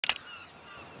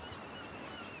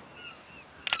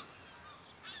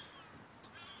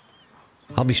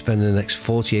I'll be spending the next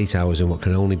 48 hours in what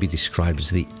can only be described as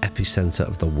the epicenter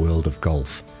of the world of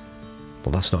golf.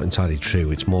 Well, that's not entirely true.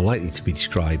 It's more likely to be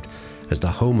described as the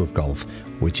home of golf,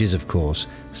 which is, of course,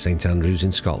 St Andrews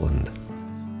in Scotland.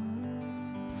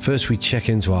 First, we check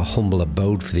into our humble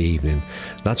abode for the evening.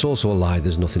 That's also a lie.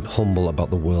 There's nothing humble about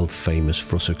the world-famous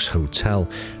Russock's Hotel,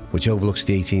 which overlooks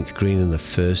the 18th green and the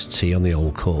first tee on the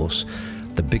old course.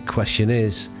 The big question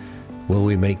is, will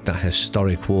we make that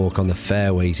historic walk on the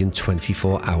fairways in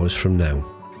 24 hours from now?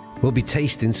 We'll be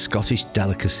tasting Scottish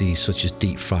delicacies such as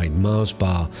deep-fried Mars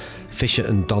bar, Fisher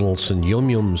and Donaldson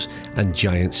yum-yums, and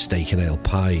giant steak and ale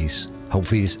pies.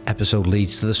 Hopefully this episode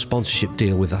leads to the sponsorship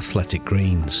deal with Athletic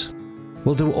Greens.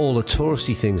 We'll do all the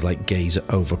touristy things like gaze at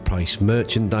overpriced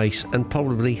merchandise and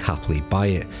probably happily buy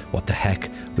it. What the heck,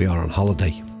 we are on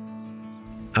holiday.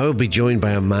 I will be joined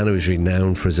by a man who is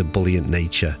renowned for his ebullient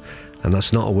nature, and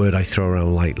that's not a word I throw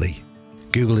around lightly.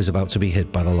 Google is about to be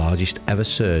hit by the largest ever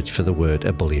search for the word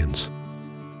ebullient.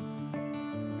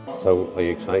 So, are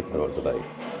you excited about today?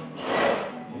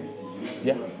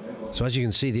 Yeah. So as you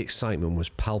can see, the excitement was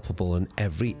palpable and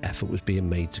every effort was being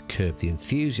made to curb the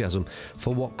enthusiasm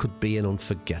for what could be an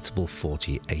unforgettable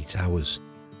 48 hours.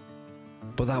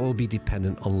 But that will be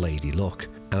dependent on lady luck.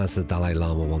 And as the Dalai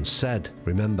Lama once said,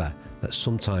 remember that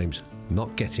sometimes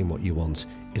not getting what you want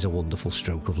is a wonderful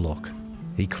stroke of luck.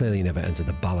 He clearly never entered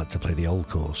the ballot to play the old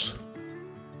course.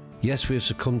 Yes, we have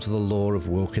succumbed to the law of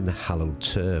walking the hallowed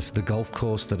turf, the golf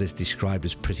course that is described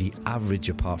as pretty average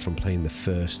apart from playing the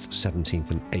 1st,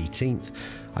 17th and 18th.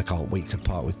 I can't wait to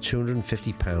part with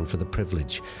 £250 for the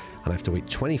privilege, and I have to wait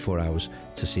 24 hours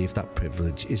to see if that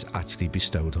privilege is actually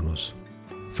bestowed on us.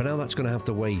 For now, that's going to have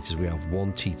to wait as we have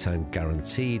one tee time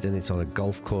guaranteed, and it's on a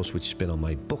golf course which has been on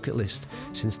my bucket list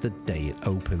since the day it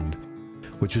opened,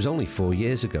 which was only 4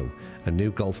 years ago. A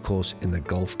new golf course in the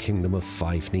golf kingdom of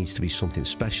Fife needs to be something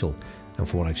special, and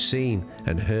from what I've seen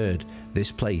and heard,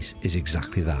 this place is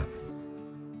exactly that.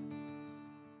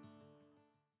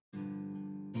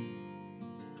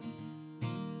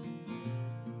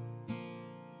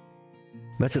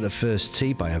 Met at the first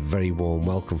tee by a very warm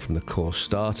welcome from the course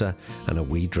starter and a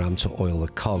wee dram to oil the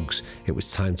cogs. It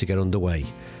was time to get underway,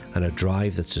 and a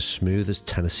drive that's as smooth as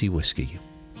Tennessee whiskey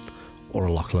or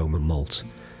a Loch Lomond malt.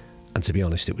 And to be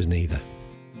honest, it was neither.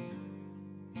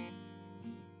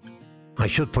 I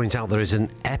should point out there is an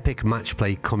epic match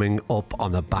play coming up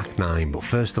on the back nine, but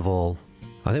first of all,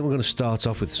 I think we're going to start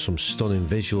off with some stunning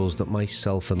visuals that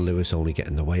myself and Lewis only get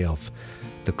in the way of.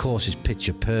 The course is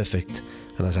picture perfect,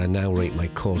 and as I now rate my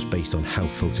course based on how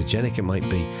photogenic it might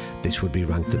be, this would be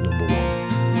ranked at number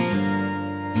 1.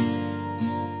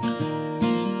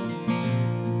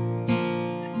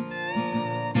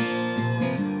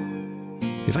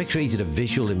 If I created a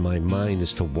visual in my mind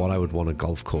as to what I would want a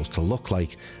golf course to look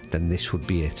like, then this would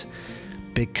be it.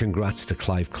 Big congrats to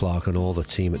Clive Clark and all the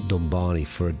team at Dumbarnie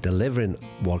for delivering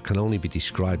what can only be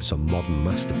described as a modern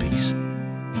masterpiece.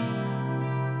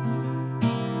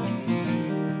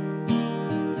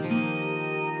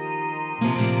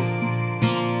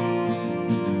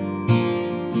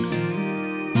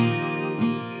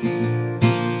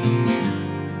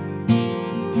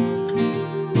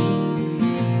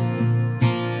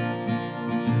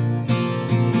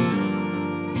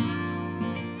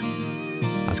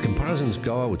 As comparisons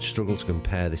go, I would struggle to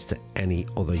compare this to any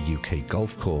other UK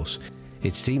golf course.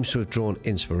 It seems to have drawn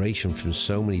inspiration from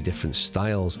so many different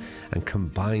styles and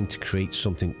combined to create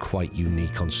something quite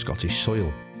unique on Scottish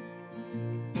soil.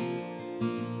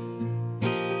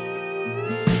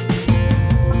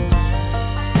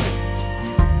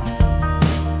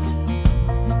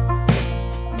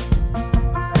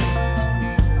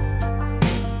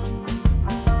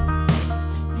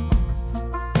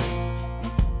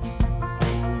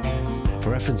 For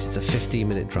reference, it's a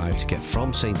 15-minute drive to get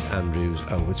from St Andrews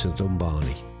over to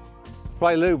Dumbarnie.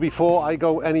 Right, Lou, before I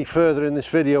go any further in this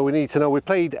video, we need to know, we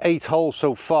played 8 holes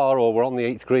so far, or we're on the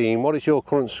 8th green. What is your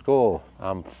current score?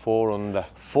 I'm 4 under.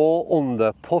 4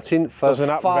 under, putting for Doesn't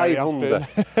happen 5 very under.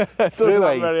 often. Doesn't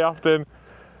happen very often.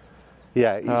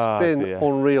 Yeah, it's been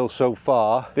unreal so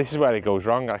far. This is where it goes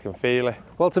wrong, I can feel it.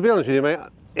 Well, to be honest with you, mate,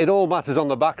 it all matters on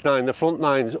the back nine. The front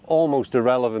nine's almost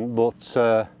irrelevant,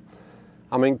 but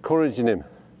I'm encouraging him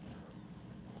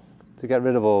to get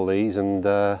rid of all these and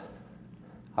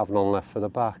have none left for the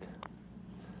back.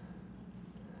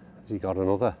 Has he got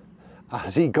another?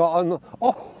 Has he got another?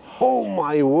 Oh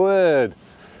my word!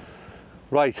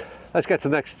 Right, let's get to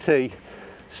the next tee.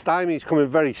 Stymie's coming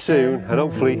very soon, and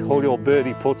hopefully all your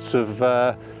birdie putts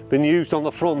have been used on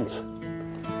the front.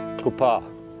 Good par.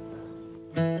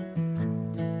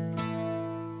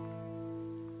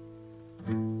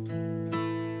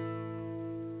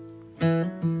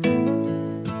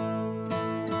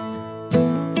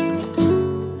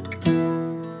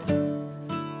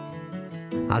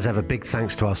 As ever, big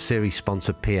thanks to our series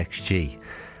sponsor PXG.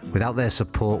 Without their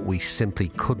support, we simply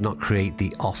could not create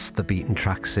the Off the Beaten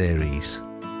Track series.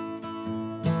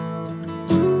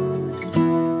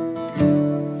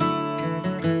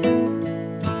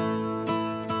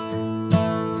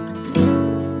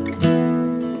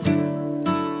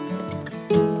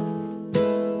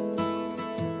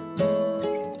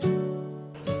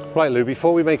 Right, Lou,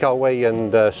 before we make our way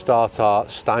and start our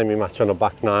stymie match on a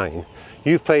back nine,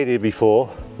 you've played here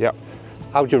before. Yep.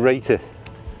 How'd you rate it?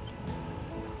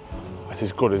 It's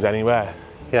as good as anywhere.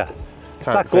 Yeah. It's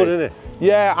Can't that say. good, isn't it?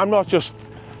 Yeah, I'm not just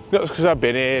because I've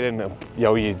been here and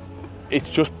it's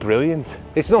just brilliant.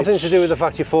 It's nothing to do with the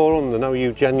fact you're 4 under, no,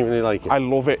 you genuinely like it. I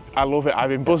love it. I love it. I've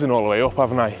been buzzing all the way up,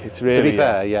 haven't I? It's really. To be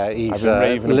fair, yeah, he's I've been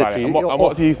raving about it. And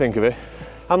what do you think of it?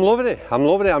 I'm loving it. I'm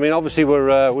loving it. I mean, obviously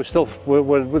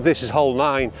we're this is hole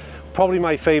 9, probably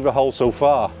my favourite hole so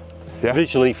far. Yeah.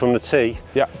 Visually from the tee.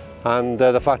 Yeah. And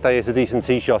the fact I hit a decent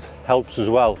tee shot helps as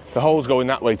well. The holes going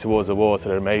that way towards the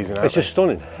water are amazing. It's just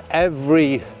stunning.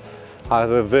 Virtually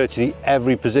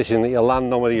every position that you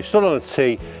land on, whether you're stood on a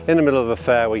tee in the middle of a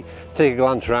fairway, take a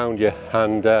glance around you,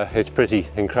 and it's pretty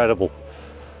incredible.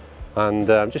 And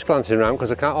I'm just glancing around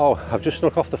because I can't. Oh, I've just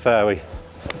snuck off the fairway.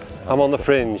 I'm on the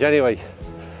fringe. Anyway,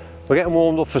 we're getting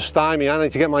warmed up for stymie. I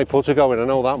need to get my putter going. I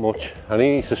know that much, and he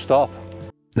needs to stop.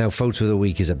 Now, photo of the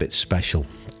week is a bit special.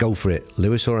 Go for it,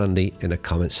 Lewis or Andy, in the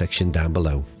comment section down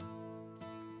below.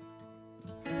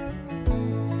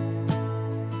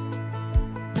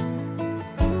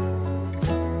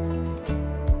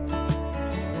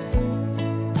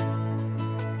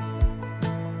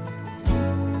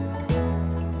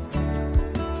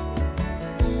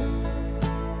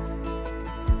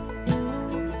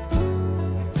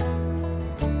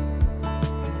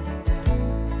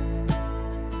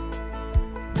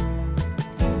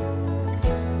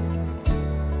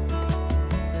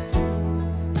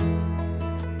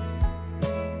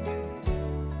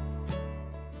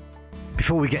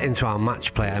 Before we get into our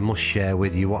match play, I must share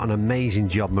with you what an amazing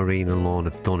job Marine and Lawn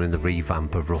have done in the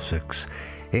revamp of Russock's.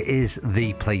 It is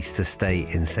the place to stay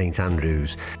in St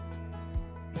Andrews.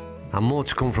 And more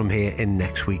to come from here in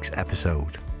next week's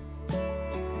episode.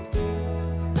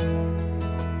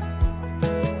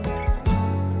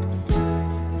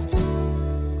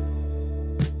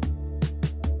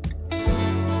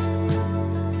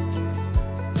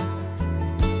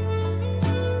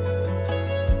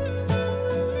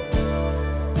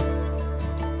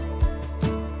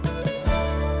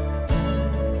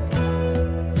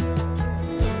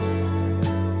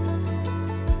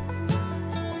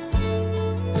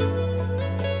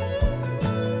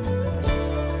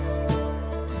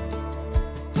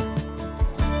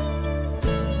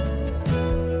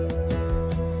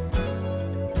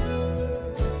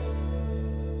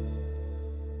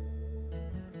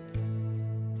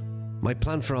 My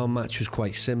plan for our match was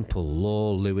quite simple: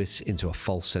 lure Lewis into a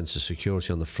false sense of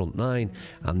security on the front 9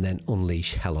 and then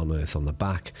unleash hell on earth on the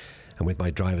back. And with my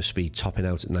driver speed topping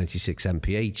out at 96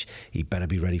 mph, he better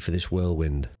be ready for this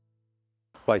whirlwind.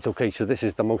 Right, okay, so this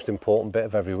is the most important bit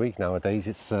of every week nowadays.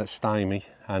 It's stymie,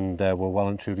 and we're well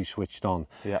and truly switched on.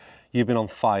 Yeah. You've been on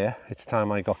fire. It's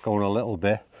time I got going a little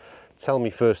bit. Tell me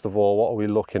first of all, what are we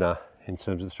looking at in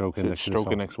terms of the stroke index?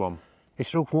 Stroke index 1. It's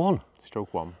stroke 1.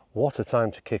 Stroke 1. What a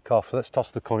time to kick off. Let's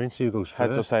toss the coin, see who goes first.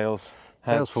 Heads or tails?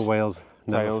 Tails for Wales.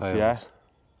 Tails, fails. yeah.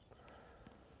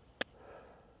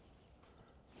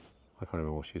 I can't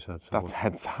remember what she said. So That's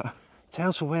heads.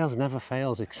 Tails for Wales never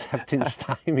fails, except in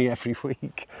stymie every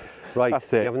week. Right,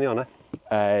 That's it. You having the honour?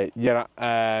 Yeah.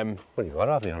 Well, you've got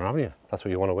to have the honour, haven't you? That's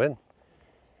what you want to win.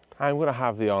 I'm going to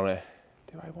have the honour.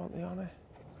 Do I want the honour?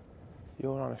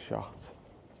 You're on a shot.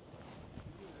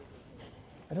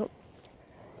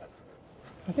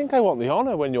 I think I want the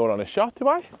honour when you're on a shot, do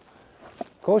I?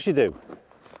 Of course you do.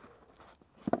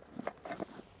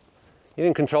 You're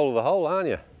in control of the hole, aren't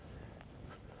you?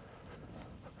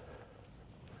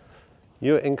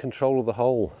 You're in control of the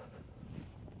hole.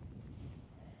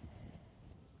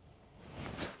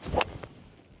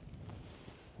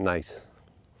 Nice.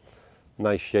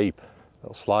 Nice shape.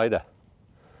 Little slider.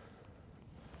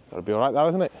 That'll be all right, that,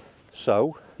 isn't it?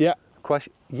 So, Yeah.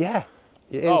 question. Yeah.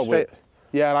 You're in straight.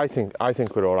 Yeah, I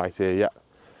think we're all right here. Yeah.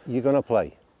 You're gonna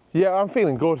play. Yeah, I'm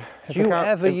feeling good. Do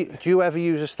you ever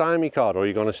use a stymie card, or are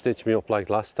you gonna stitch me up like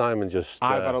last time and just?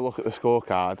 I've had a look at the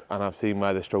scorecard and I've seen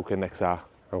where the stroke index are.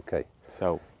 Okay.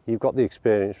 So You've got the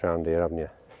experience round here, haven't you?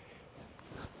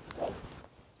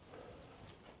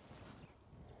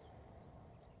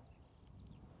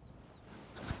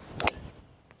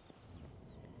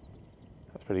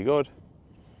 that's pretty good.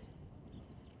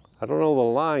 I don't know the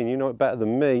line, you know it better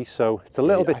than me, so it's a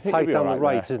little bit tight down the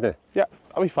right, isn't it? Yeah,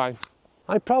 I'll be fine.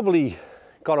 I probably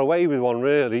got away with one,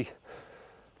 really.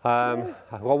 I've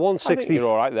got 160. I think you're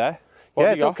all right there. What Yeah,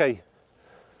 have you it's got? okay.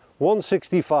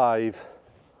 165.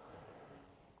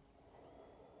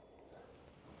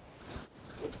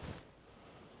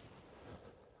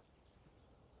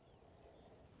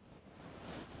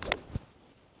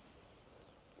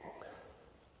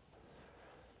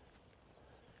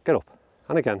 Get up,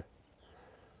 and again.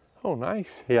 Oh,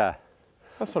 nice. Yeah.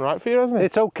 That's all right for you, isn't it?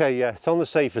 It's okay, yeah. It's on the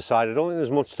safer side. I don't think there's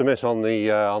much to miss on the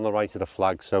right of the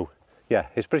flag, so yeah,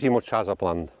 it's pretty much as I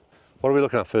planned. What are we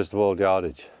looking at first of all,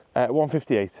 yardage?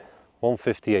 158.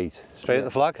 158. Straight at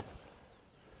the flag?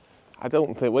 I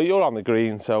don't think, well, you're on the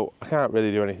green, so I can't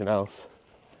really do anything else.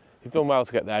 You've done well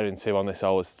to get there in 2 on this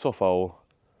hole. It's a tough hole.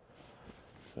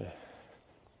 Yeah.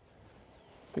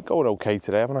 Been going okay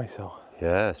today, haven't I? So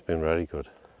Yeah, it's been very good.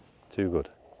 Too good.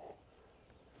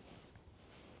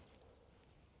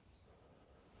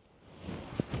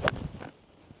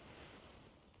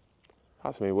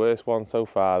 that's my worst one so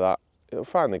far, that. It'll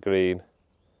find the green.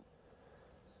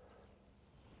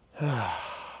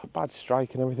 Bad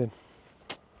strike and everything.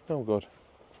 No good.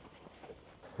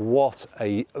 What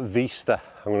a vista,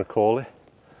 I'm going to call it.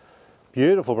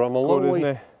 Beautiful, but I'm a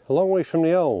long way from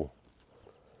the hole.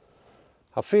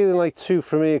 I'm feeling like 2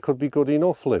 from here could be good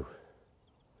enough, Lou.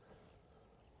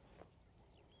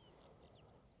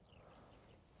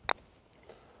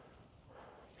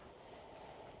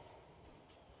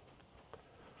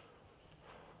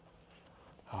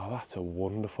 Oh, that's a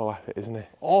wonderful effort, isn't it?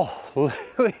 Oh,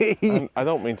 Louis! And I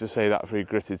don't mean to say that through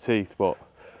gritted teeth, but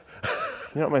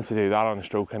you're not meant to do that on a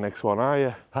stroke and next one, are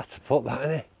you? That's a putt, that,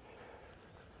 isn't it?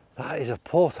 That is a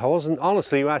putt. I wasn't,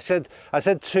 honestly, I said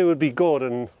 2 would be good,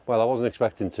 and well, I wasn't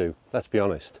expecting 2, let's be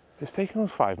honest. It's taken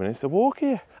us 5 minutes to walk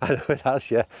here. I know it has,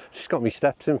 yeah. Just got me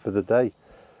steps in for the day.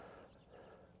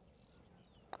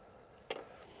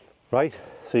 Right,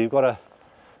 so you've got a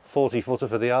 40 footer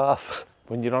for the half.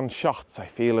 When you're on shots, I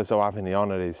feel as though having the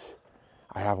honour is,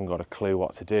 I haven't got a clue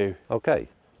what to do. Okay.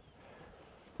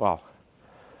 Well,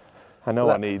 I know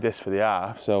I need this for the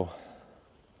half, so.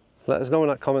 Let us know in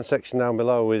that comment section down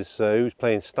below is who's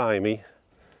playing stymie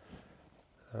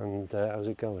and how's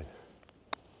it going.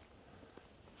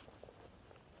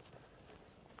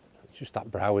 It's just that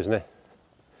brow, isn't it?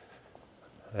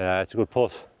 Yeah, it's a good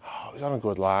putt. Oh, it was on a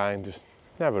good line, just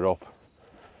never up.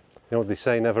 You know what they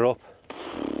say, never up?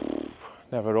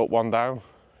 Never up, one down.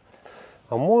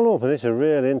 And one up, and it's a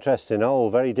really interesting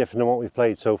hole, very different than what we've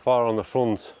played so far on the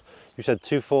front. You said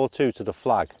 242 to the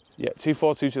flag. Yeah,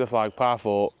 242 to the flag, par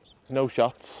 4, no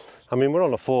shots. I mean, we're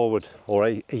on a forward, or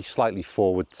a slightly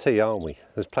forward tee, aren't we?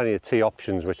 There's plenty of tee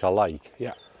options, which I like.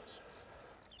 Yeah.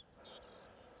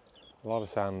 A lot of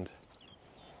sand.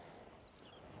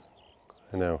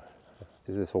 I know.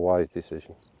 Is this a wise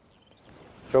decision?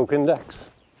 Stroke index?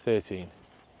 13,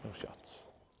 no shots.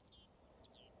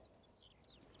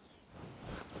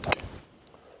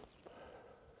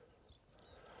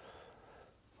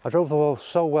 I drove the ball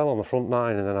so well on the front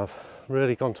 9, and then I've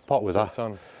really gone to pot with that.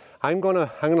 On. I'm gonna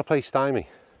play stymie.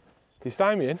 You're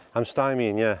stymieing? I'm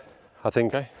stymieing, yeah. I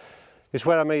think it's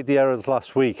where I made the errors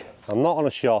last week. I'm not on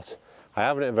a shot. I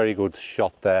haven't hit a very good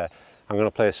shot there. I'm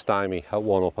gonna play a stymie at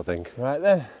 1 up, I think. Right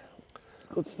then.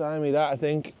 Good stymie that, I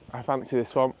think. I fancy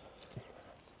this one.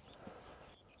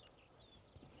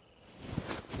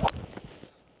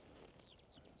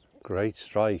 Great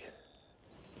strike.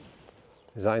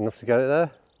 Is that enough to get it there?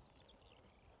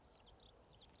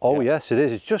 Oh yeah. Yes, it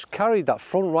is. It's just carried that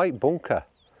front right bunker.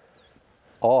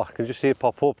 Oh, I can just see it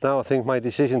pop up now. I think my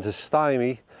decision to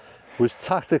stymie was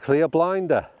tactically a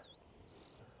blinder.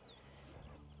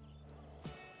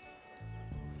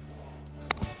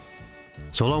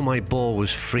 So although my ball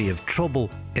was free of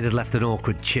trouble, it had left an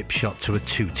awkward chip shot to a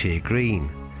 2-tier green.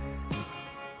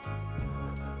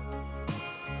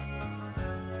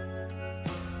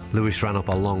 Lewis ran up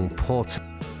a long putt.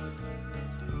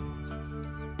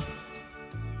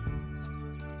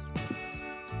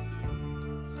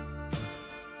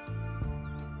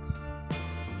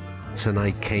 And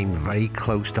I came very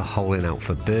close to holing out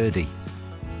for birdie.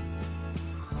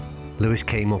 Lewis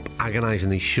came up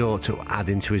agonisingly short to add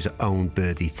into his own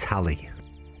birdie tally.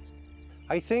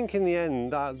 I think in the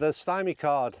end, the stymie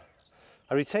card,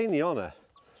 I retained the honour,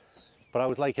 but I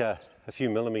was like a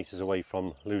few millimetres away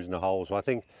from losing a hole. So I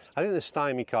think the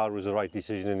stymie card was the right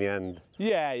decision in the end.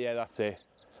 Yeah, that's it.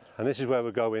 And this is where we're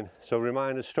going. So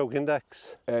remind us, stroke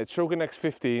index? Stroke index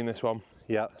 15, this one.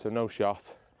 Yeah. So no shot.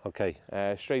 Okay.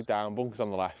 Straight down, bunkers on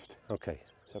the left. Okay.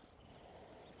 So.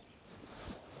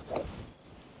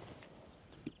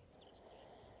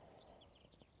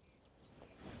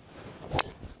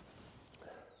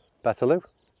 Better, Lou?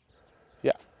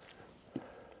 Yeah.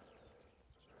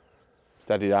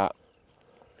 Steady that.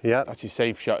 Yeah. That's your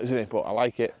safe shot, isn't it? But I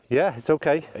like it. Yeah, it's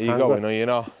okay. Are you going or you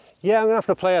not? Yeah, I'm going to have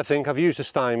to play, I think. I've used a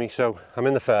stymie, so I'm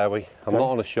in the fairway. I'm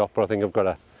not on a shot, but I think I've got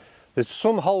to... There's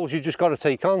some holes you just got to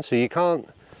take on, so you can't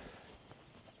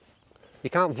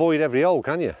void every hole,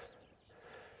 can you?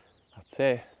 That's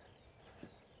it.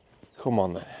 Come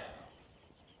on then.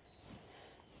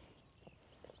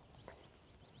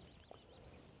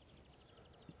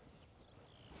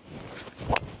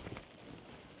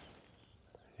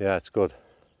 Yeah, it's good.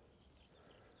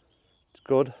 It's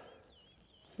good.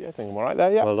 Yeah, I think I'm all right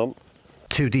there, yeah. Well done.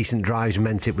 2 decent drives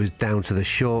meant it was down to the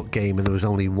short game and there was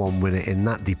only one winner in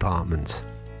that department.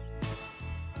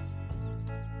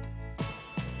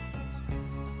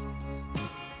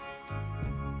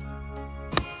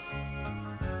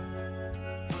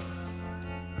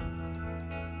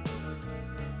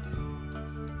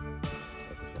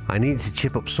 I needed to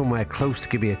chip up somewhere close to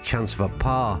give me a chance of a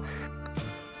par.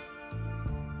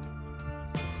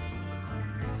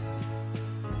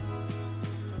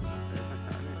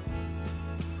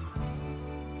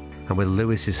 And with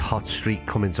Lewis's hot streak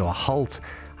coming to a halt,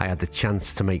 I had the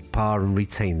chance to make par and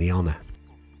retain the honour.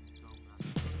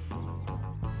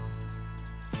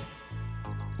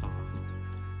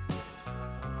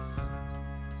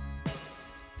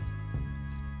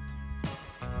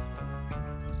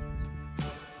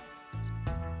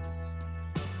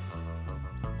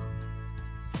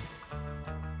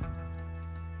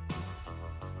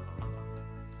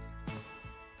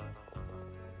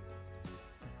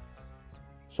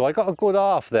 So I got a good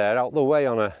half there out the way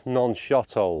on a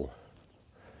non-shot hole.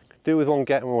 Could do with one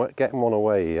getting one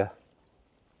away here.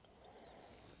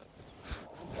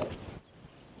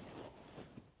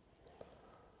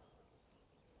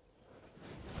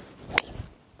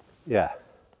 Yeah.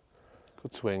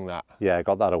 Good swing that. Yeah, I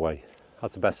got that away.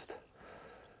 That's the best.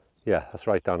 Yeah, that's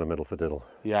right down the middle for diddle.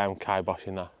 Yeah, I'm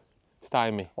kiboshing that.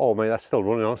 Stymie. Oh mate, that's still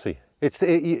running, honestly.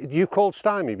 You called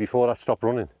stymie before that stopped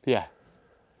running. Yeah.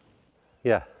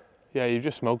 Yeah. Yeah, you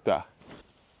just smoked that.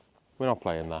 We're not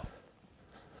playing that.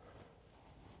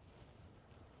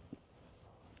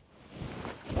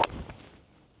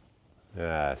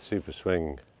 Yeah, super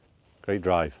swing. Great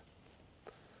drive.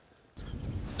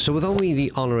 So with only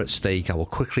the honour at stake, I will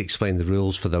quickly explain the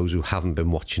rules for those who haven't been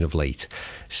watching of late.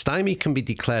 Stymie can be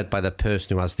declared by the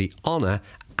person who has the honour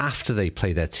after they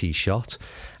play their tee shot,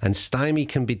 and stymie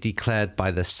can be declared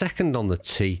by the second on the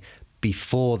tee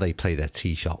before they play their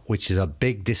tee shot, which is a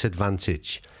big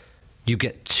disadvantage. You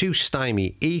get 2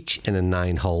 stymie each in a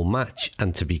 9-hole match,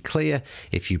 and to be clear,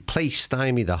 if you play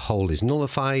stymie, the hole is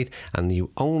nullified and you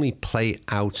only play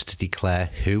out to declare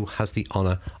who has the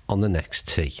honour on the next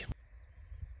tee.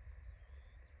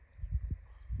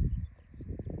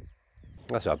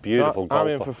 That's a beautiful golf. I'm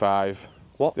in for 5.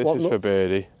 What? This is for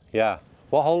birdie. Yeah.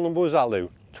 What hole number was that, Lou?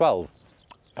 12?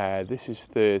 This is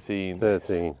 13.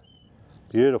 13.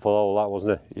 Beautiful hole that,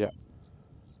 wasn't it? Yeah.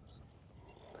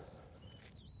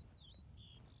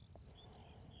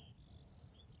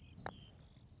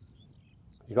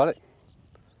 You got it?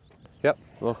 Yep.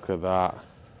 Look at that.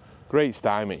 Great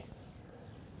stymie.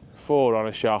 4 on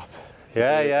a shot.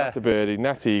 Yeah. That's a birdie.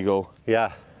 Net eagle.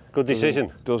 Yeah. Good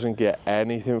decision. Doesn't get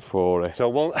anything for it. So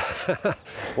one,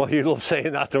 well, you love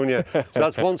saying that, don't you? So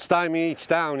that's 1 stymie each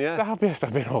down, yeah? It's the happiest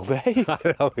I've been all day.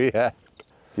 I know, yeah.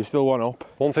 You're still 1 up.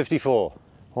 154.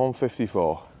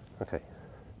 154. Okay.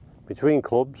 Between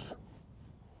clubs.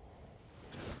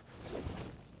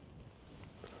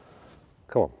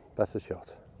 Come on, better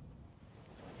shot.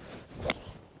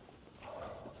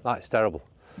 That is terrible.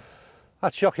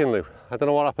 That's shocking, Lou. I don't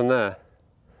know what happened there.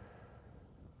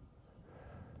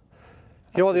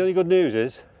 You know what the only good news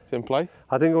is? It's in play.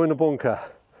 I didn't go in the bunker.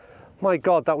 My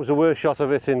God, that was the worst shot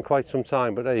of it in quite some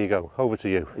time, but there you go. Over to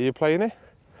you. Are you playing it?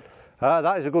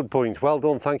 That is a good point. Well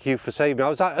done. Thank you for saving me. I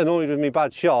was that annoyed with my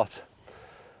bad shot.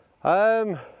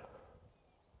 Do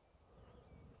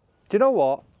you know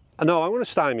what? No, I'm going to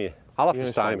stymie it. I'll have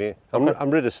to stymie it.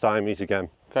 I'm rid of stymies again.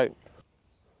 Okay.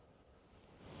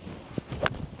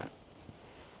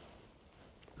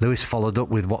 Lewis followed up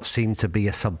with what seemed to be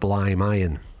a sublime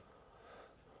iron.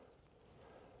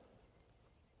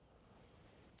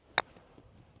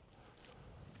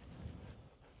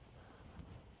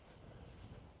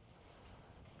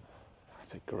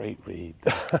 That's a great read.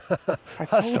 I That's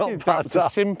told you not that bad, was a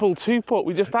simple 2-putt.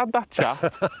 We just had that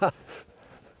chat.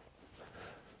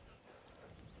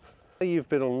 You've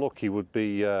been unlucky would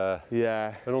be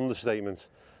Yeah. an understatement.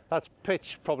 That's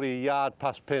pitched probably a yard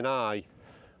past pin eye,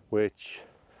 which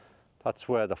that's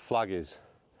where the flag is,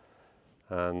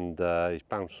 and he's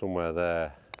bounced somewhere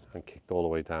there, and kicked all the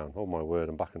way down. Oh my word,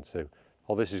 I'm back in 2.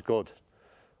 Oh, this is good.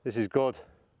 This is good.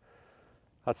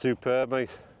 That's superb, mate.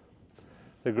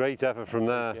 A great effort from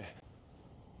there. Yeah.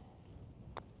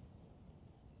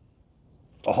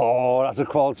 Oh, that's a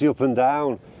quality up and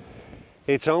down.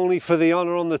 It's only for the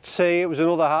honour on the tee. It was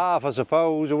another half, I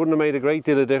suppose. It wouldn't have made a great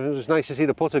deal of difference. It's nice to see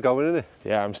the putter going, isn't it?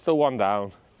 Yeah, I'm still 1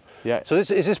 down. Yeah. So is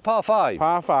this par 5?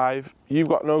 Par 5. You've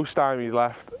got no stymies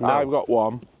left. No. I've got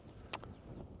 1.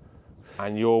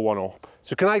 And you're 1 up.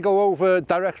 So can I go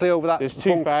directly over that? There's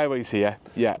 2 fairways here.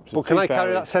 Yeah. So but can 2 I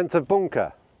carry that fairways. centre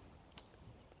bunker?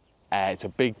 It's a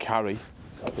big carry.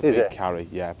 It's a Is big it? carry,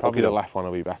 yeah. Probably Okay. the left one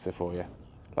will be better for you.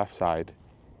 Left side.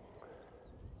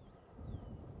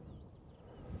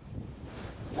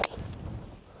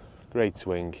 Great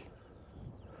swing.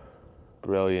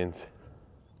 Brilliant.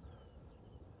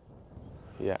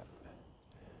 Yeah.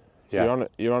 So Yeah.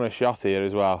 you're on a shot here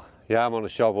as well. Yeah, I'm on a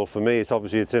shot. Well, for me, it's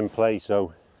in play,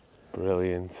 so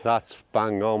Brilliant. that's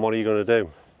bang on. What are you going to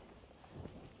do?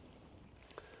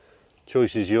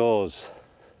 Choice is yours.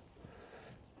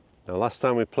 Now, last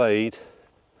time we played,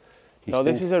 No,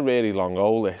 this is a really long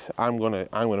hole. This I'm gonna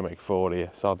make 4 here.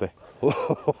 Sod it.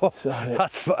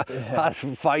 that's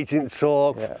fighting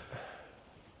talk. Yeah.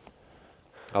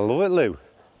 I love it, Lou.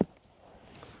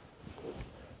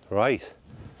 Right.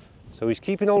 So he's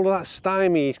keeping hold of that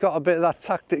stymie. He's got a bit of that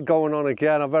tactic going on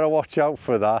again. I better watch out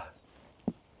for that.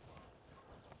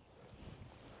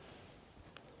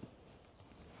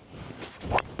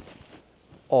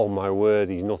 Oh my word,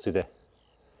 he's nutted it.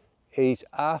 He's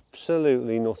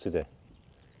absolutely nutted it.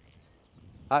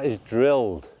 That is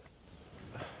drilled.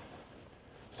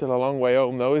 Still a long way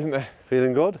home though, isn't it?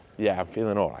 Feeling good? Yeah, I'm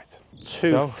feeling all right.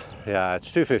 Yeah, it's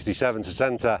 257 to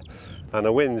centre, and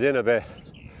the wind's in a bit.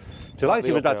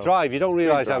 Delighted with that uphill. drive. You don't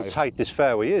realise how drive. tight this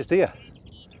fairway is, do you?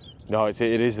 No, it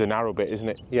is the narrow bit, isn't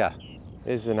it? Yeah.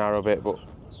 It is the narrow bit, but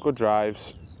good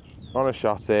drives. On a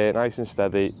shot here, nice and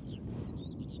steady.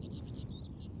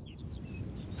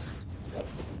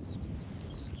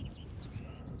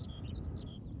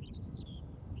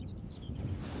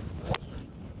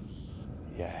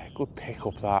 Yeah, good pick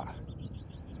up that.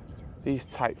 These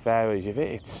tight fairways, you've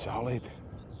hit it solid.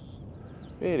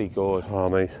 Really good. Oh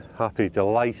mate, happy,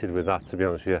 delighted with that, to be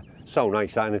honest with you. So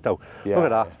nice, that, isn't it though? Yeah, Look at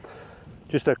that.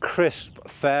 Just a crisp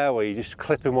fairway, just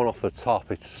clipping one off the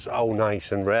top. It's so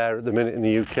nice and rare at the minute in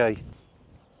the UK.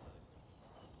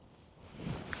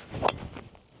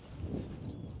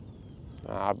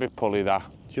 A bit pulley that.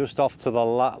 Just off to the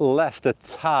left a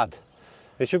tad.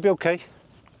 It should be okay.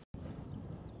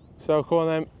 So come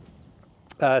on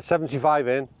then. 75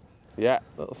 in. Yeah,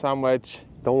 little sand wedge.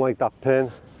 Don't like that pin.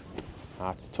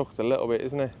 It's tucked a little bit,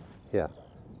 isn't it? Yeah.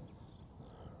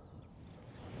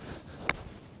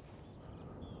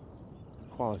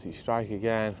 Quality strike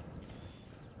again.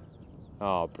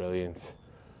 Oh, brilliant.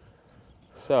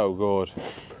 So good.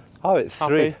 Oh, it's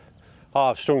 3. Happy? Oh,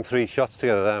 I've strung 3 shots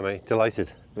together there, mate.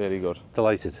 Delighted. Really good.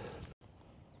 Delighted.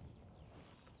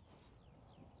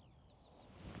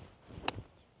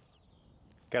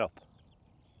 Get up.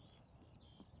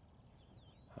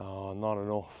 Oh, not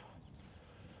enough.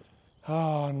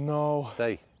 Oh no.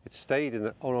 Stay. It stayed in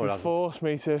the... Oh no, it You hasn't. forced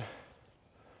me to.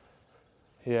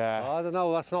 Yeah. I don't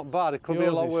know, that's not bad. It could be a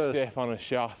Yours lot is worse. stiff on a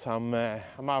shot. I'm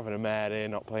having a mare here,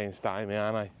 not playing stymie,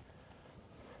 aren't I?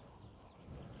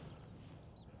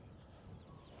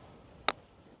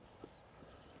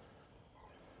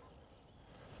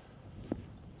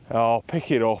 Oh,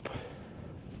 pick it up.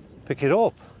 Pick it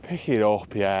up. Pick it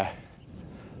up, yeah.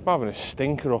 I'm having a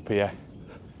stinker up here.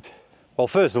 Well,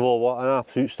 first of all, what an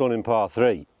absolute stunning par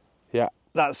 3. Yeah.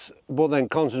 But then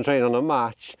concentrating on a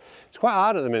match, it's quite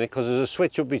hard at the minute because there's a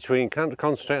switch up between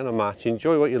concentrate on a match,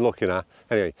 enjoy what you're looking at.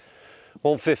 Anyway,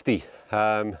 150.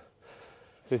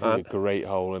 This is a great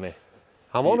hole, isn't it?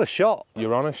 I'm on a shot.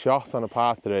 You're on a shot on a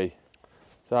par 3.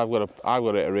 So I've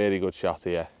got a really good shot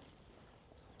here.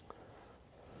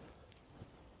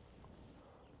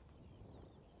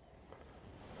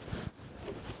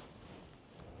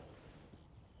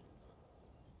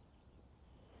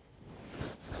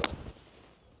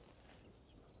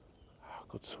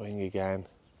 Good swing again.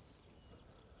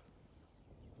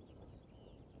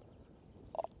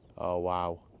 Oh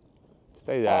wow.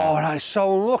 Stay there. Oh, that's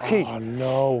so unlucky. Oh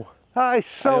no. That is I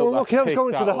so hope unlucky. that's I was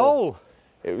going picked to the that up. hole.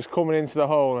 It was coming into the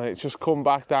hole and it's just come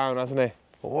back down, hasn't it?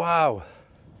 Wow.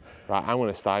 Right, I'm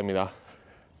going to stymie that.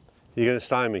 You're going to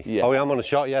stymie? Yeah. Oh, yeah, I'm on a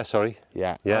shot, yeah, sorry.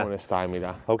 Yeah, Yeah. I'm going to stymie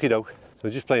that. Okie doke. So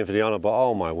just playing for the honour, but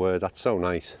oh my word, that's so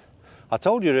nice. I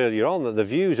told you earlier on that the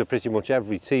views are pretty much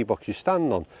every tee box you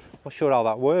stand on. Not sure how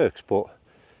that works, but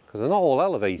because they're not all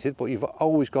elevated, but you've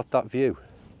always got that view.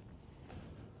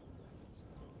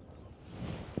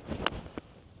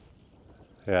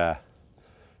 Yeah.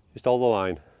 Just hold the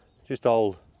line. Just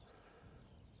hold.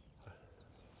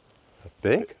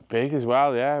 Big? Big as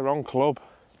well, yeah, wrong club.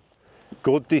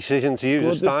 Good decision to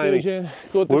use a stymie.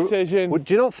 Good decision.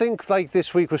 Do you not think like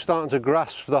this week we're starting to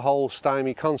grasp the whole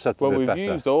stymie concept a bit better? Well, we've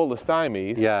used all the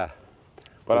stymies. Yeah.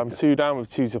 But I'm 2 down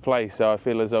with 2 to play, so I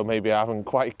feel as though maybe I haven't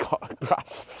quite got a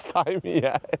grasp of stymie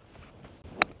yet.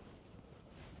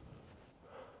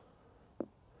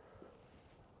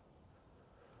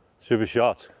 Super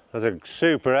shot. That's a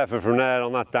super effort from there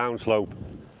on that downslope.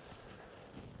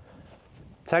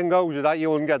 10 goes with that,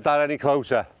 you wouldn't get that any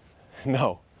closer.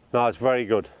 No. No, it's very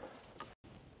good.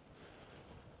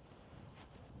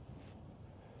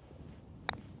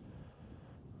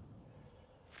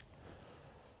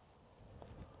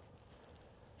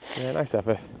 Yeah, nice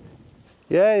effort.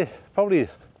 Yeah, probably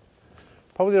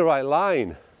the right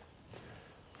line.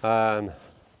 But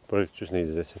it just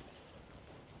needed it.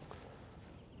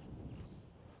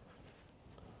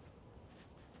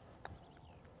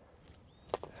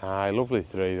 Aye, lovely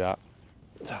 3 that.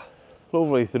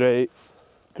 Lovely 3.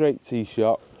 Great tee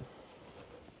shot.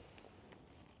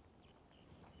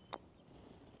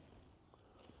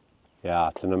 Yeah,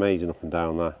 it's an amazing up and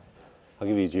down there. I'll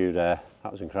give you due there.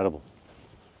 That was incredible.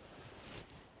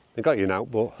 It got you now,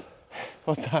 but...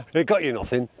 What's that? It got you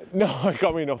nothing. No, it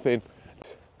got me nothing.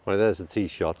 Right, there's the tee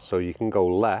shot. So you can go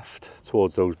left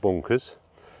towards those bunkers,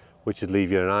 which would leave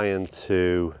you an iron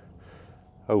to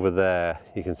over there,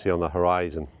 you can see on the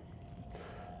horizon.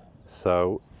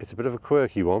 So it's a bit of a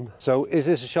quirky one. So is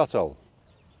this a shot hole?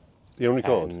 You only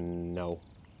record? No.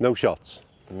 No shots?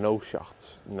 No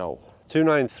shots, no.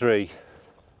 293.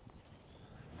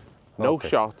 No Okay.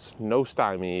 shots, no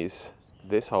stymies.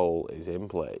 This hole is in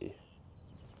play.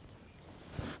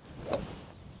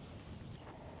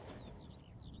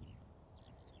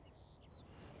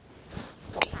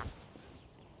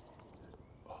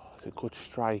 Oh, it's a good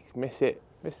strike. Miss it.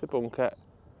 Miss the bunker.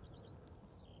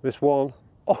 This one.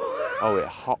 Oh, it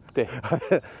hopped it.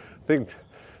 I think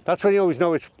that's when you always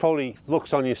know it probably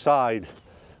looks on your side,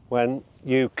 when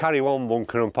you carry one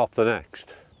bunker and pop the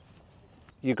next.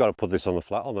 You've got to put this on the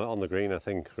flat, on the green, I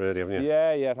think, really, haven't you?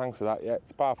 Yeah, thanks for that. Yeah,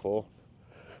 it's par 4.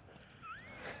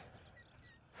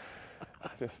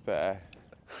 Just,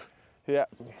 yeah,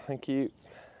 thank you.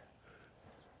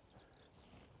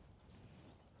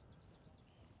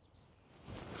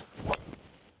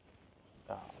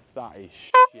 Oh, that is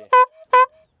shit.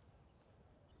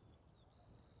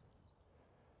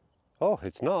 Oh,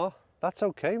 it's not. That's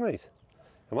okay, mate.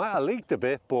 It might have leaked a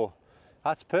bit, but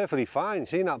that's perfectly fine.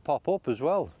 Seeing that pop up as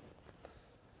well.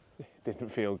 Didn't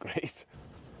feel great.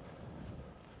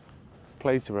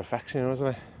 Played to perfection,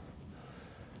 wasn't it?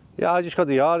 Yeah, I just got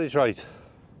the yardage right.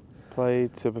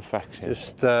 Played to perfection.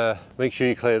 Just make sure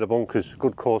you clear the bunkers.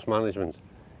 Good course management.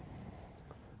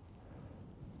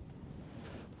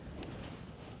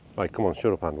 Right, come on,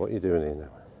 shut up, Anne. What are you doing here now?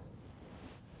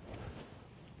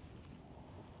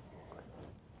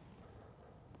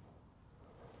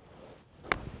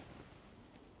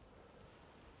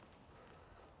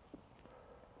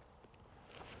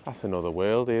 That's another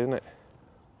worldie, isn't it?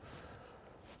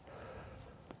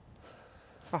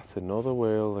 That's another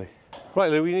worldie. Right,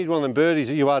 Lou, we need one of them birdies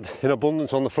that you had in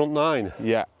abundance on the front 9.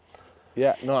 Yeah.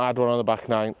 Yeah, no, I had one on the back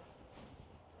 9.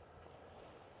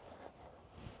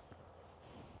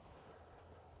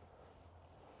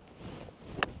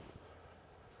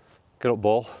 Get up,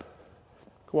 ball.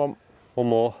 Come on. One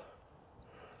more.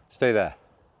 Stay there.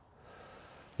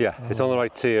 Yeah, it's on the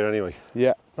right tier anyway.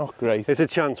 Yeah, not great. It's a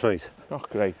chance, mate. Not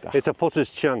great, that. It's a putter's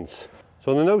chance.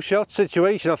 So in the no shot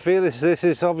situation, I feel this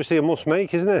is obviously a must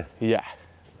make, isn't it? Yeah.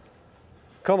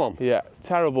 Come on. Yeah,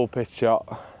 terrible pitch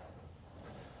shot.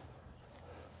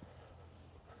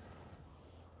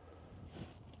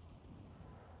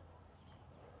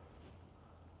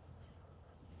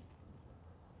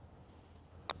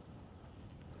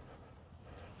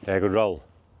 Yeah, good roll.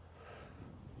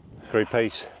 Great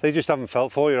pace. They just haven't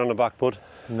felt for you on the back, bud.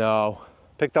 No.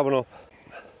 Pick that one up.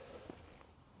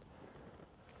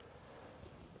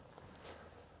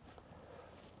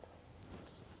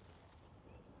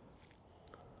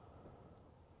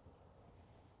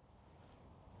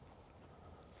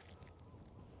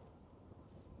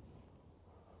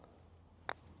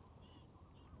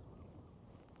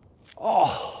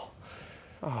 Oh,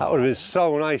 that would have been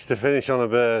so nice to finish on a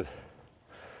bird.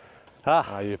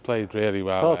 Ah, you played really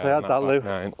well. Thought I had that, Lou.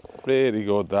 9. Really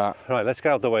good, that. Right, let's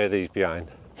get out the way of these behind.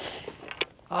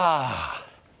 Ah.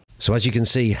 So as you can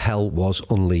see, hell was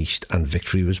unleashed and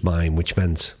victory was mine, which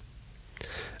meant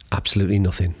absolutely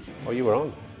nothing. Oh, you were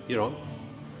on. You're on.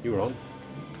 You were on.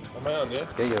 Am I on, yeah?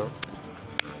 Yeah, you're on.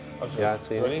 Yeah, I've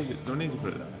seen it. Do I need to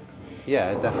put it there?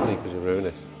 Yeah, definitely, because you ruin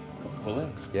it. Colour?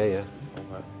 Yeah, yeah.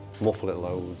 Okay. Muffle it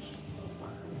loads.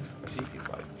 I see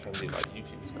people like trendy like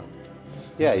YouTubers now.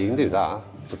 Yeah, you can do that,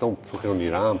 but don't fuck it under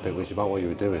your armpit, which is about what you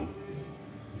were doing.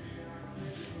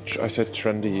 I said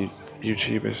trendy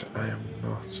YouTubers. I am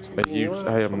not. You are.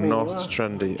 I am I mean, not you are.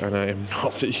 trendy, and I am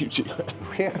not a YouTuber.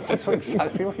 Yeah, that's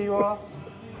exactly what you are.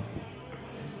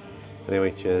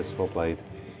 Anyway, cheers, well played.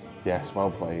 Yes,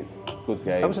 well played. Good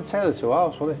game. That was a tale of two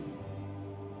halves, wasn't it?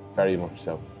 Very much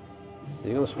so. Are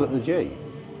you going to split the G?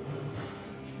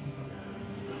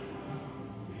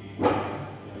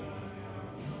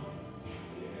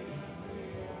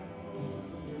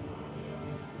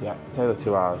 Yeah, Taylor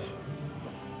 2 hours.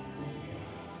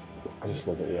 I just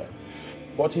love it, yeah.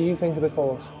 What do you think of the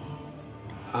course?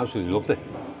 Absolutely loved it.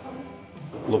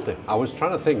 Loved it. I was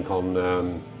trying to think on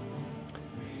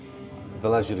the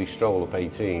leisurely stroll up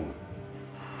 18.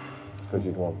 Because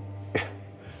you'd won.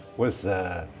 Was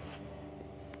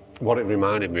what it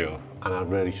reminded me of, and I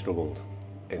really struggled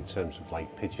in terms of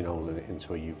like pigeonholing it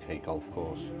into a UK golf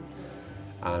course.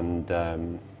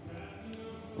 And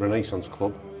Renaissance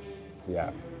Club.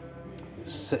 Yeah.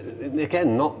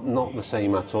 Again, not the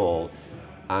same at all.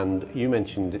 And you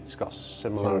mentioned it's got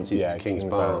similarities to King's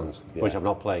Barnes, which I've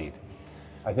not played.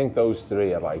 I think those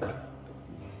three are like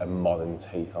a modern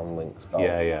take on Links Golf.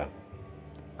 Yeah, yeah.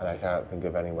 And I can't think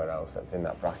of anywhere else that's in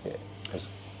that bracket, because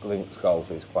Links Golf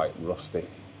is quite rustic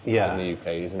in the UK,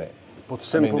 isn't it? But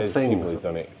simple there's things. people who've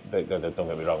done it, don't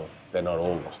get me wrong, they're not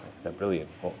all rustic, they're brilliant,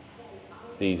 but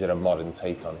these are a modern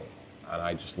take on it. And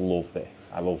I just love this.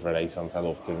 I love Renaissance, I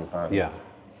love King's Barnes. Yeah.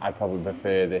 I probably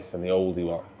prefer this than the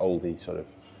oldie sort of.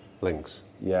 Links.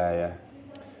 Yeah, yeah.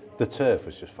 The turf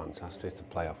was just fantastic to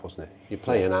play off, wasn't it? You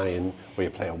play an iron or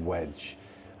you play a wedge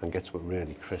and get to it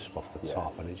really crisp off the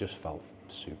top, and it just felt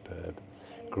superb.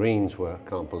 Greens were,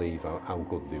 can't believe how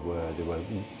good they were.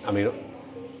 I mean,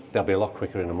 they'll be a lot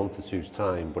quicker in a month or two's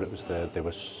time, but they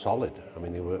were solid. I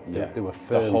mean, they were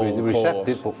firm, they were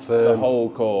receptive but firm. The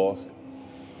whole course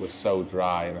was so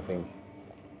dry, and I think,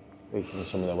 at least in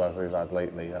some of the weather we've had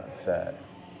lately, that's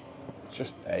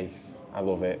just ace. I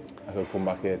love it. I could come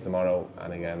back here tomorrow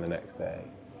and again the next day.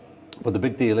 But the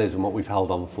big deal is, and what we've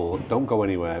held on for, don't go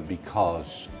anywhere,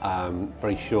 because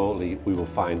very shortly we will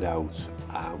find out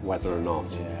whether or not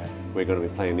we're going to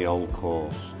be playing the old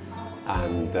course.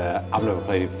 And I've never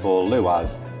played it before. Lou has.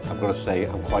 I've got to say,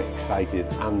 I'm quite excited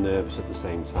and nervous at the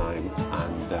same time.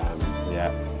 And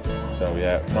so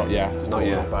not yet. Not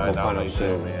yet. We'll find out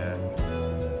soon.